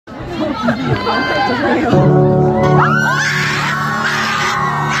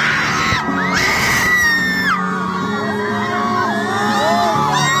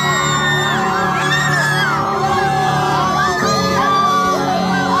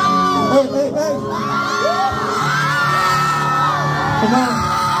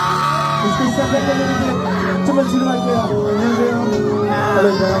좀만 지루할게요. 안녕하세요. Hello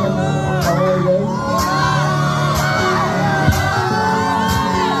guys. How are you guys?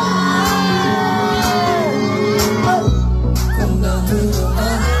 Come down to the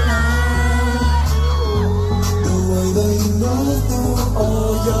other line. The way that you move through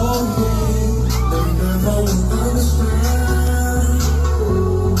all your pain, they never will understand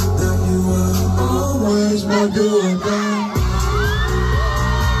that you will always want to do again.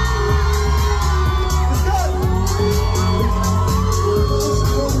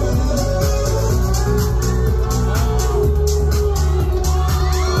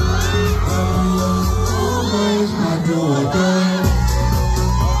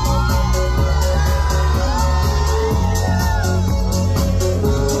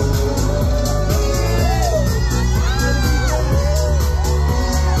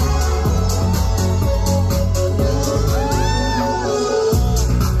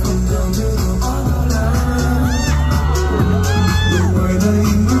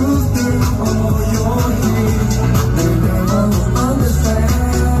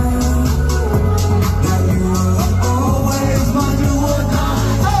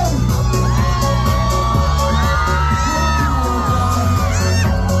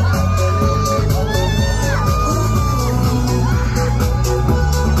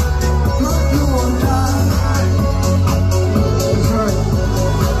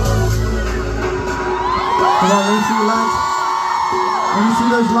 Come on, let me see the lights. Let me see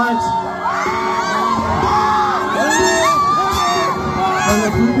those lights.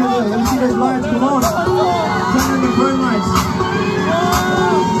 Let me see those lights, come on. Turn on your phone lights.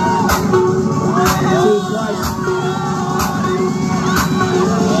 Those lights.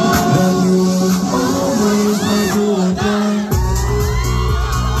 That you will always make you again.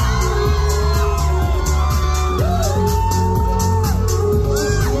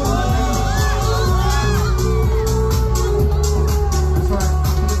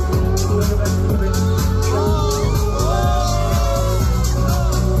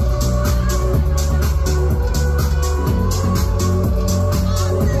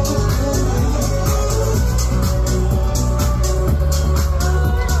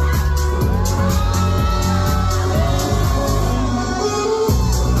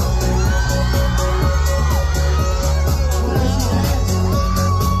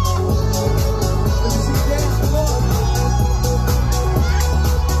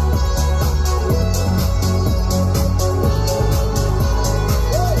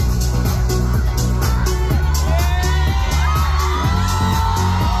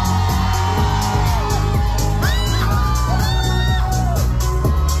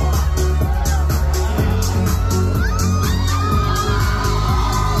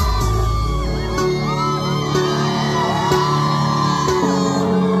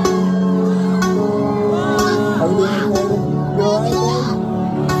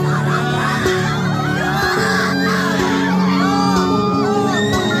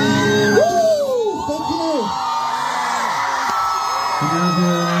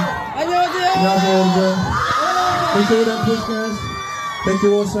 Thank you all that push, guys. Thank you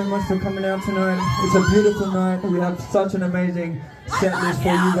all so much for coming out tonight. It's a beautiful night. We have such an amazing set list for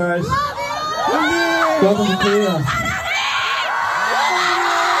you guys. Welcome to Korea.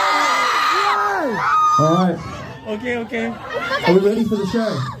 Alright. Okay. Are we ready for the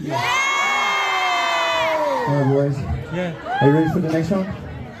show? Yeah. Alright boys. Yeah. Are you ready for the next one?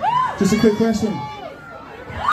 Just a quick question.